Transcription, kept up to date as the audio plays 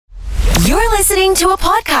listening to a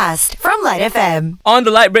podcast from LITE FM. On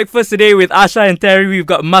the Light Breakfast today with Asha and Terry, we've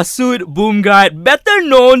got Masood Boomgaard, better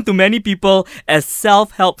known to many people as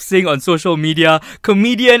Self-Help Singh on social media,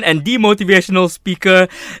 comedian and demotivational speaker.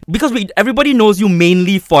 Because everybody knows you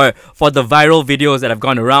mainly for the viral videos that have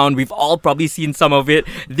gone around. We've all probably seen some of it.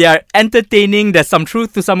 They are entertaining. There's some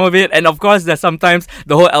truth to some of it. And of course, there's sometimes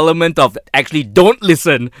the whole element of actually don't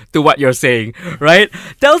listen to what you're saying, right?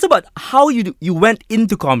 Tell us about how you went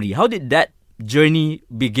into comedy. How did that journey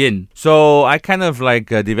begin? So I kind of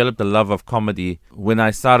developed a love of comedy when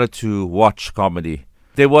I started to watch comedy.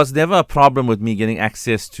 There was never a problem with me getting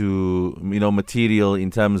access to, material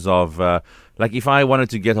in terms of, if I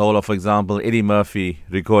wanted to get hold of, for example, Eddie Murphy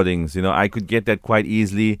recordings, I could get that quite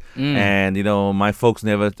easily. And, my folks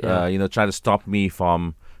never, try to stop me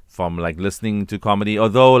from listening to comedy.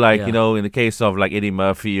 Although, in the case of Eddie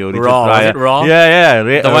Murphy or Richard Raw, Pryor, was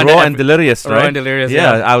it Raw? Raw and Delirious, right? Raw and Delirious,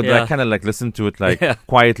 yeah. I would kind of listen to it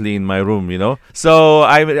quietly in my room, So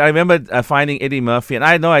I remember finding Eddie Murphy, and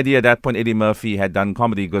I had no idea at that point Eddie Murphy had done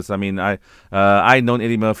comedy because I'd known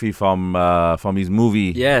Eddie Murphy from his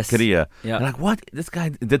movie career. Yeah. I'm like, what? This guy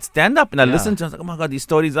did stand up, and I listened to it. I was like, oh my god, these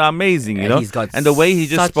stories are amazing, And the way he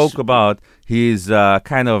just spoke about his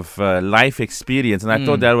kind of life experience, and I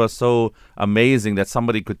thought that was so amazing that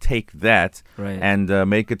somebody could take that and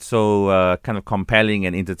make it so kind of compelling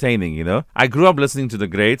and entertaining. I grew up listening to the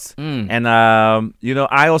greats, and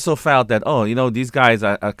I also felt that these guys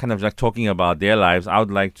are kind of talking about their lives. I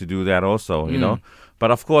would like to do that also,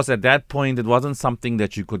 But of course, at that point, it wasn't something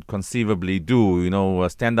that you could conceivably do.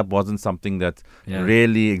 Stand-up wasn't something that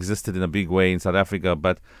really existed in a big way in South Africa.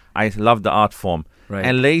 But I loved the art form. Right.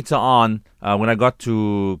 And later on, when I got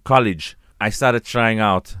to college, I started trying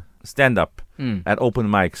out stand-up at open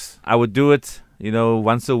mics. I would do it,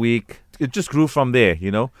 once a week. It just grew from there,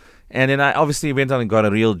 And then I obviously went on and got a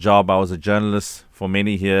real job. I was a journalist for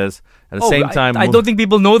many years. At the same time... I don't think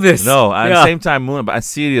people know this. No, at the same time, but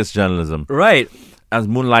serious journalism. Right. I was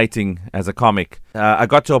moonlighting as a comic. I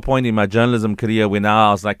got to a point in my journalism career where now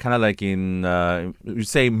I was in, you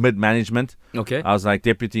say mid-management. Okay. I was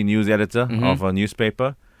deputy news editor of a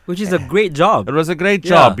newspaper. Which is a great job. It was a great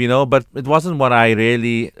job, but it wasn't what I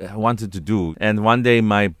really wanted to do. And one day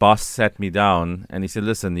my boss sat me down and he said,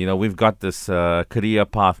 listen, we've got this career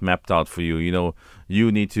path mapped out for you.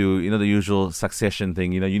 You need to, the usual succession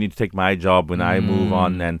thing, you need to take my job when I move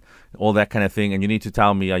on and all that kind of thing. And you need to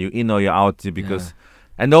tell me, are you in or you're out? Because,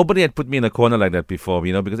 and nobody had put me in a corner like that before,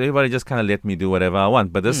 because everybody just kind of let me do whatever I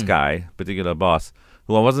want. But this guy, particular boss,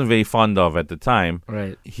 who I wasn't very fond of at the time,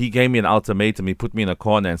 he gave me an ultimatum. He put me in a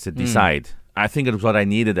corner and said, decide. I think it was what I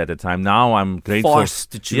needed at the time. Now I'm grateful.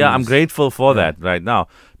 Forced to choose. Yeah, I'm grateful for that right now.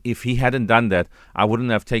 If he hadn't done that, I wouldn't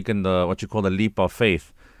have taken what you call the leap of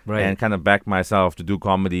faith and kind of backed myself to do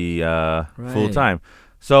comedy full time.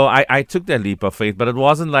 So I took that leap of faith, but it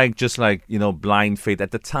wasn't just blind faith.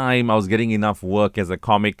 At the time, I was getting enough work as a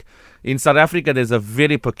comic. In South Africa, there's a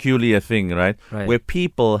very peculiar thing, right? Where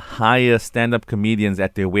people hire stand-up comedians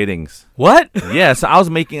at their weddings. What? Yeah, so I was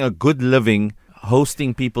making a good living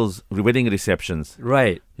hosting people's wedding receptions.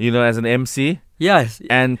 Right. As an MC. Yes.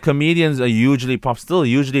 And comedians are still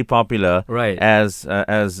hugely popular as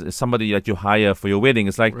somebody that you hire for your wedding.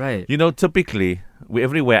 It's typically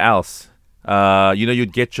everywhere else,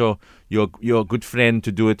 you'd get your good friend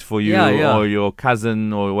to do it for you or your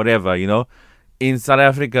cousin or whatever, In South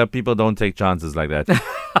Africa, people don't take chances like that.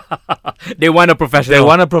 They want a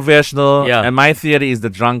professional. Yeah. And my theory is the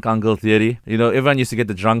drunk uncle theory. Everyone used to get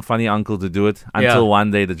the drunk funny uncle to do it until one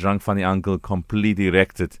day the drunk funny uncle completely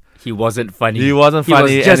wrecked it. He wasn't funny. He wasn't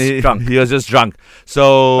funny. He was just drunk. He was just drunk.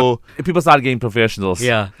 So people started getting professionals.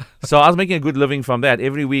 Yeah. So I was making a good living from that.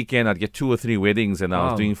 Every weekend I'd get 2 or 3 weddings and I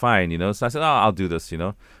was doing fine, So I said, I'll do this,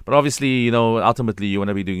 But obviously, ultimately you want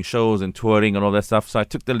to be doing shows and touring and all that stuff. So I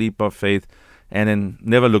took the leap of faith and then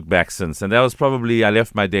never looked back since. And that was I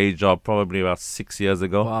left my day job probably about 6 years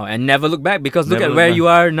ago. Wow. And never look back because look at where you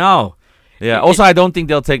are now. Yeah. Also, I don't think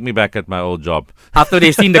they'll take me back at my old job. After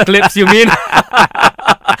they've seen the clips, you mean?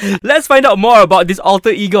 Let's find out more about this alter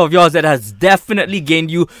ego of yours that has definitely gained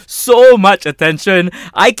you so much attention.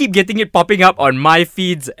 I keep getting it popping up on my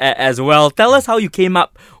feeds as well. Tell us how you came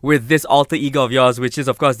up with this alter ego of yours, which is,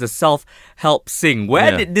 of course, the Self-Help Singh.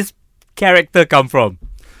 Where did this character come from?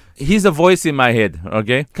 He's a voice in my head,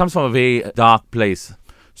 okay? Comes from a very dark place.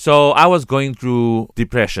 So I was going through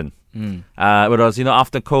depression. Whereas,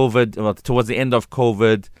 after COVID, towards the end of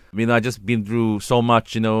COVID, I just been through so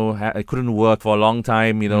much, I couldn't work for a long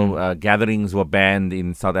time, gatherings were banned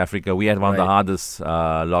in South Africa. We had one of the hardest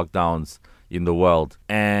lockdowns in the world.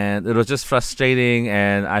 And it was just frustrating,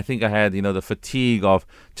 and I think I had, the fatigue of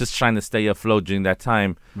just trying to stay afloat during that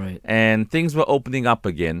time. Right. And things were opening up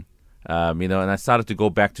again, and I started to go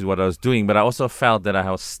back to what I was doing, but I also felt that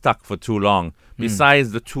I was stuck for too long.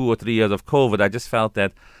 Besides the 2 or 3 years of COVID, I just felt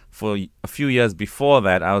that for a few years before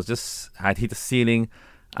that, I'd hit a ceiling.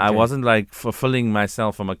 Okay. I wasn't like fulfilling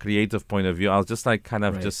myself from a creative point of view. I was just like kind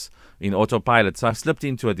of just in autopilot. So I slipped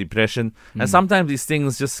into a depression. And sometimes these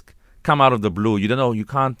things just come out of the blue. You don't know, you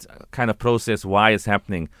can't kind of process why it's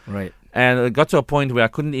happening. Right. And it got to a point where I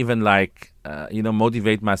couldn't even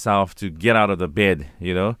motivate myself to get out of the bed,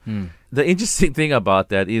 The interesting thing about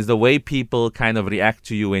that is the way people kind of react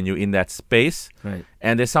to you when you're in that space. Right.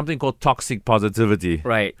 And there's something called toxic positivity.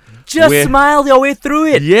 Right. Just smile your way through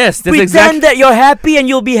it. Yes. Pretend that you're happy and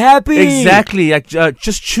you'll be happy. Exactly. Like,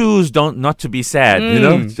 just choose not to be sad,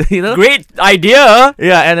 Great idea.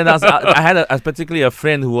 Yeah. And then I had particularly a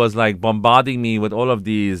friend who was like bombarding me with all of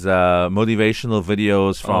these motivational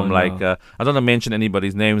videos from I don't want to mention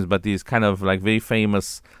anybody's names, but these kind of like very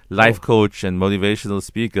famous life coach and motivational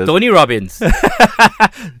speakers. Tony Robbins.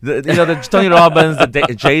 the Tony Robbins,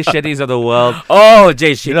 the Jay Shettys of the world. Oh,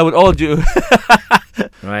 Jay Shetty. With all due.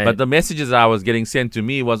 Right. But the messages I was getting sent to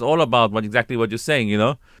me was all about exactly what you're saying,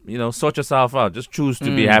 sort yourself out. Just choose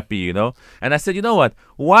to be happy, And I said, you know what?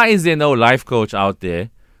 Why is there no life coach out there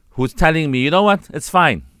who's telling me, you know what? It's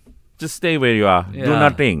fine. Just stay where you are. Yeah. Do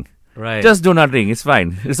nothing. Right. Just do nothing. It's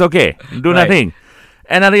fine. It's okay. Do nothing.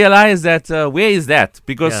 And I realized that where is that?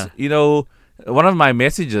 Because, one of my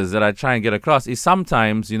messages that I try and get across is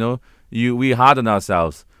sometimes, we harden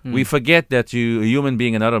ourselves. We forget that you're a human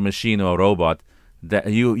being and not a machine or a robot.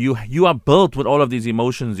 That you are built with all of these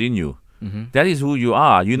emotions in you. That is who you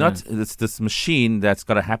are. You're not this machine that's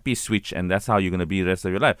got a happy switch and that's how you're going to be the rest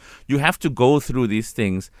of your life. You have to go through these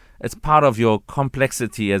things. It's part of your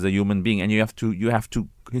complexity as a human being, and you have to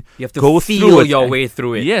go feel your way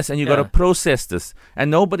through it. Yes, and you got to process this.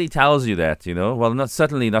 And nobody tells you that, Well,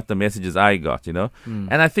 certainly not the messages I got, And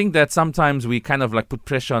I think that sometimes we kind of like put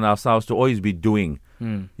pressure on ourselves to always be doing.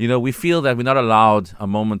 We feel that we're not allowed a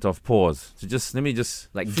moment of pause. So let me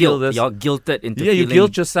like feel this. You're guilted into feeling. You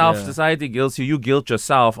guilt yourself. Yeah. Society guilts you. You guilt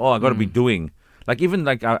yourself. Oh, I got to be doing. Like even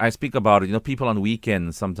like I speak about it. People on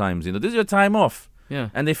weekends sometimes. This is your time off. Yeah.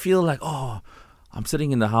 And they feel like, oh, I'm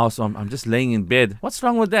sitting in the house. I'm just laying in bed. What's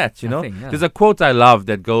wrong with that? Nothing, yeah. There's a quote I love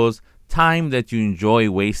that goes, "Time that you enjoy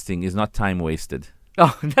wasting is not time wasted."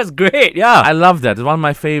 Oh, that's great. Yeah. I love that. It's one of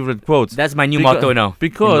my favorite quotes. That's my new motto now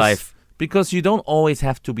in life. Because you don't always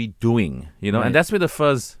have to be doing, Right. And that's where the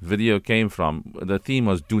first video came from. The theme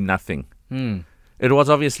was do nothing. It was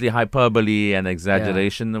obviously hyperbole and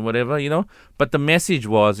exaggeration and whatever, But the message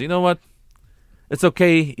was, you know what? It's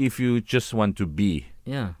okay if you just want to be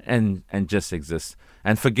and just exist.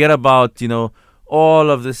 And forget about, all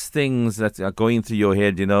of these things that are going through your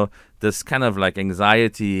head, this kind of like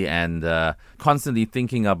anxiety and constantly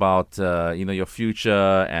thinking about, your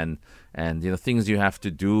future and things you have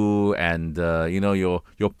to do and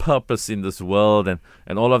your purpose in this world and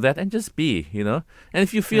all of that, and just be, and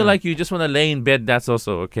if you feel like you just want to lay in bed, that's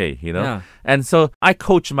also okay, and so I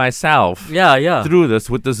coach myself through this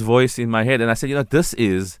with this voice in my head, and I said,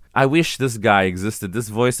 I wish this guy existed. This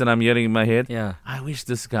voice that I'm hearing in my head, I wish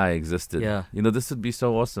this guy existed. This would be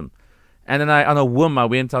so awesome. And then on a whim, I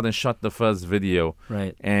went out and shot the first video.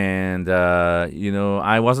 Right. And,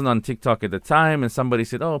 I wasn't on TikTok at the time. And somebody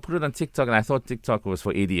said, oh, put it on TikTok. And I thought TikTok was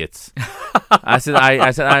for idiots. I said,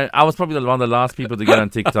 I was probably one of the last people to get on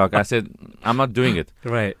TikTok. I said, I'm not doing it.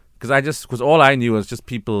 Right. Because all I knew was just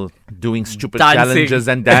people doing stupid challenges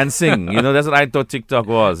and dancing. That's what I thought TikTok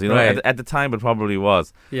was. Right. At the time, it probably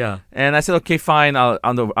was. Yeah. And I said, okay, fine.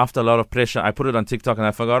 After a lot of pressure, I put it on TikTok and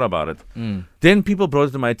I forgot about it. Then people brought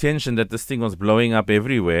it to my attention that this thing was blowing up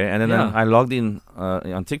everywhere. And then I logged in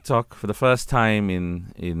on TikTok for the first time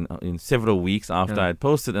in several weeks after I had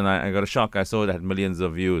posted, and I got a shock. I saw it had millions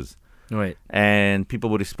of views. Right. And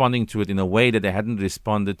people were responding to it in a way that they hadn't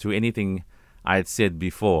responded to anything I had said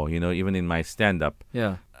before, even in my stand-up.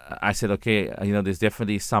 Yeah. I said, okay, there's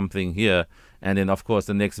definitely something here. And then, of course,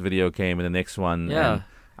 the next video came and the next one. Yeah. And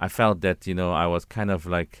I felt that, I was kind of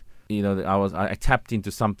like, I tapped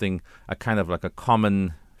into something, a kind of like a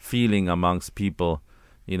common feeling amongst people,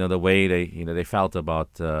 the way they felt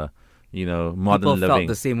about, modern people living. Felt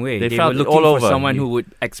the same way. They felt were looking all over. For someone who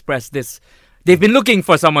would express this. They've been looking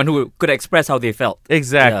for someone who could express how they felt.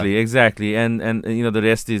 Exactly. And the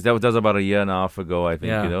rest is, that was about a year and a half ago, I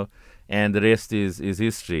think, and the rest is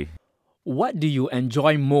history. What do you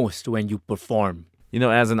enjoy most when you perform?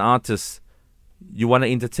 As an artist, you want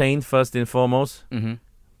to entertain first and foremost. Mm-hmm.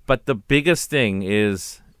 But the biggest thing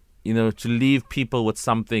is to leave people with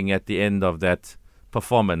something at the end of that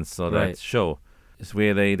performance or that show. It's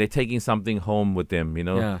where they're taking something home with them,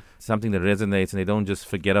 something that resonates, and they don't just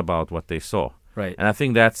forget about what they saw. Right. And I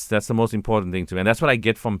think that's the most important thing to me. And that's what I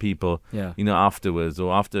get from people, afterwards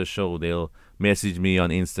or after a show. They'll message me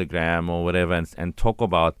on Instagram or whatever and talk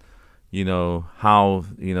about, how,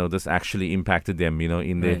 this actually impacted them,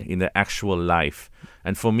 in their actual life.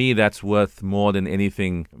 And for me, that's worth more than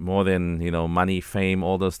anything, more than, money, fame,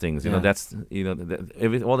 all those things. That's,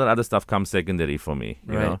 all that other stuff comes secondary for me,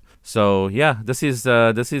 you know. So, this is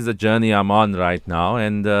the journey I'm on right now.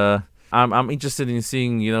 And I'm interested in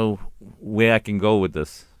seeing, where I can go with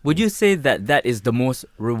this. Would you say that is the most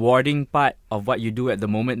rewarding part of what you do at the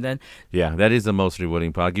moment then? Yeah, that is the most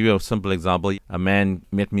rewarding part. I'll give you a simple example. A man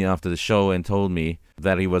met me after the show and told me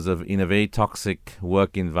that he was in a very toxic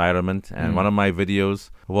work environment. And one of my videos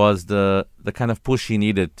was the kind of push he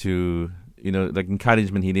needed to, the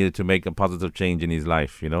encouragement he needed to make a positive change in his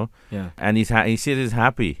life, Yeah. And he said he's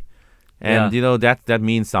happy. And, that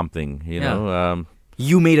means something,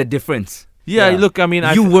 You made a difference. Yeah, look, I mean...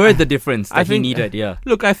 You were the difference that he needed,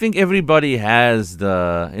 Look, I think everybody has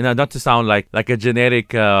not to sound like a generic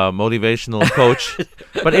motivational coach,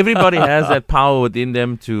 but everybody has that power within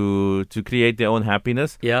them to create their own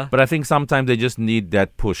happiness. Yeah. But I think sometimes they just need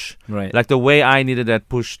that push. Right. Like the way I needed that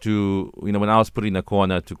push to, when I was put in a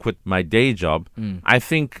corner to quit my day job, I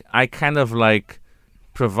think I kind of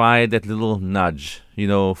provide that little nudge,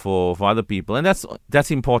 for other people. And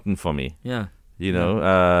that's important for me. Yeah.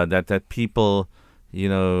 That people,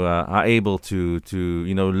 are able to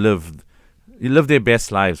live their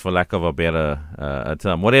best lives, for lack of a better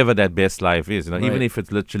term, whatever that best life is, even if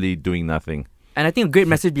it's literally doing nothing. And I think a great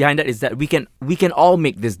message behind that is that we can all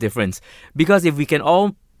make this difference, because if we can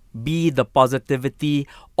all be the positivity,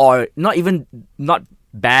 or not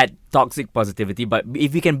bad toxic positivity, but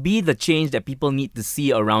if we can be the change that people need to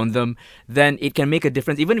see around them, then it can make a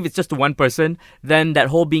difference. Even if it's just to one person, then that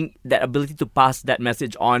ability to pass that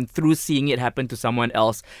message on through seeing it happen to someone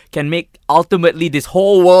else can make ultimately this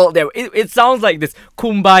whole world there. It sounds like this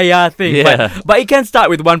kumbaya thing, but it can start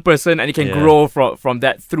with one person and it can grow from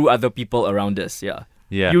that through other people around us. Yeah.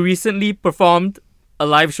 You recently performed a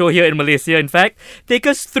live show here in Malaysia. In fact, take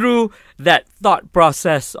us through that thought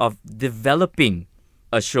process of developing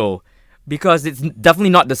a show, because it's definitely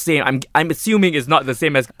not the same. I'm assuming it's not the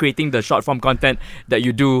same as creating the short form content that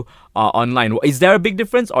you do online. Is there a big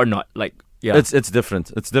difference or not? It's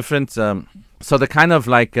different. It's different. So the kind of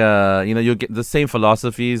you get the same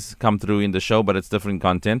philosophies come through in the show, but it's different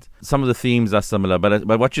content. Some of the themes are similar, but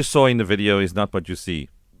what you saw in the video is not what you see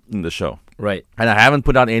in the show. Right. And I haven't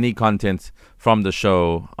put out any content from the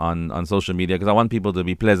show on social media because I want people to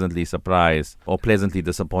be pleasantly surprised or pleasantly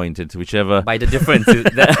disappointed, whichever. By the difference.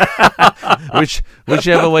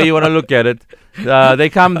 Whichever way you want to look at it. They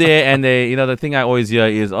come there and they, the thing I always hear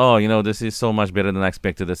is, this is so much better than I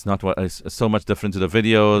expected. It's not it's so much different to the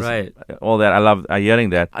videos. Right. All that. I love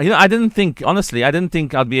hearing that. I didn't think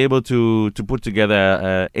I'd be able to put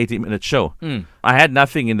together a 80-minute show. I had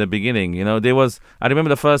nothing in the beginning. I remember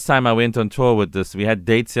the first time I went on tour with this, we had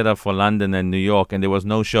dates set up for London and New York and there was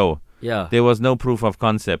no show. Yeah. There was no proof of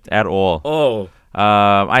concept at all. Oh.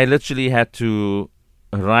 I literally had to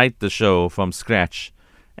write the show from scratch.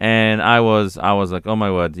 And I was like, oh my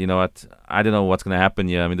word, you know what? I don't know what's going to happen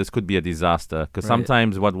here. I mean, this could be a disaster because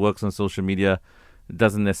sometimes what works on social media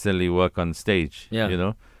doesn't necessarily work on stage,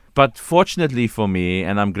 But fortunately for me,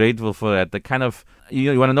 and I'm grateful for that, the kind of,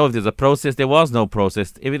 you want to know if there's a process. There was no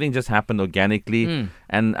process. Everything just happened organically.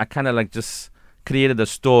 And I kind of just created a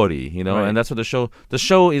story, and that's what the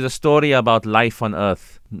show is a story about life on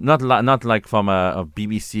Earth. Not like from a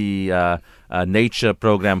BBC nature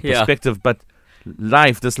program perspective, but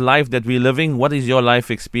this life that we're living. What is your life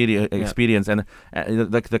experience and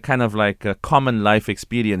the kind of a common life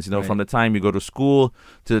experience, from the time you go to school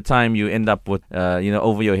to the time you end up with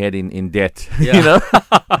over your head in debt.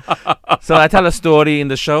 So I tell a story in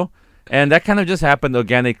the show, and that kind of just happened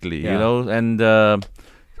organically, and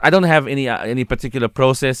I don't have any particular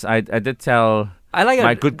process. I did tell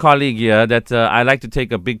my good colleague here that I like to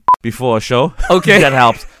take a big before a show. Okay. That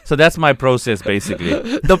helps. So that's my process,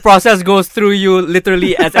 basically. The process goes through you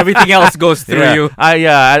literally as everything else goes through you.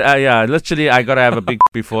 Literally, I gotta have a big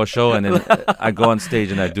before show, and then I go on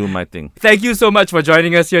stage and I do my thing. Thank you so much for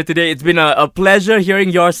joining us here today. It's been a pleasure hearing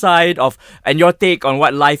your side and your take on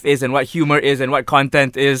what life is and what humor is and what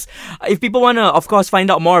content is. If people want to, of course,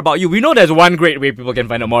 find out more about you, we know there's one great way people can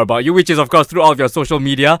find out more about you, which is, of course, through all of your social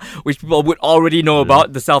media, which people would already know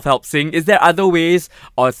about, the Self-Help Singh. Is there other ways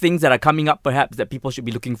or things that are coming up, perhaps, that people should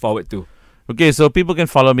be looking forward to? Okay, so people can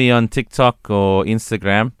follow me on TikTok or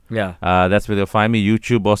Instagram. Yeah. That's where they'll find me.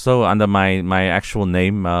 YouTube also under my actual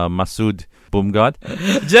name, Masood Boomgaard.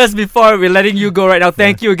 Just before we're letting you go right now,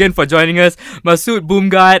 thank you again for joining us. Masood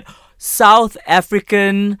Boomgaard, South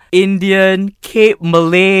African, Indian, Cape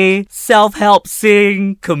Malay, self-help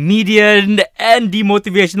Singh, comedian, and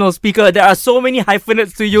demotivational speaker. There are so many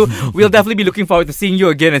hyphenates to you. We'll definitely be looking forward to seeing you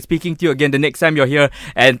again and speaking to you again the next time you're here.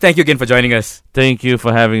 And thank you again for joining us. Thank you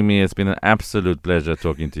for having me. It's been an absolute pleasure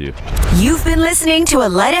talking to you. You've been listening to a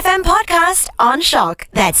LITE FM podcast on Shock.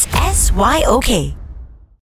 That's SYOK.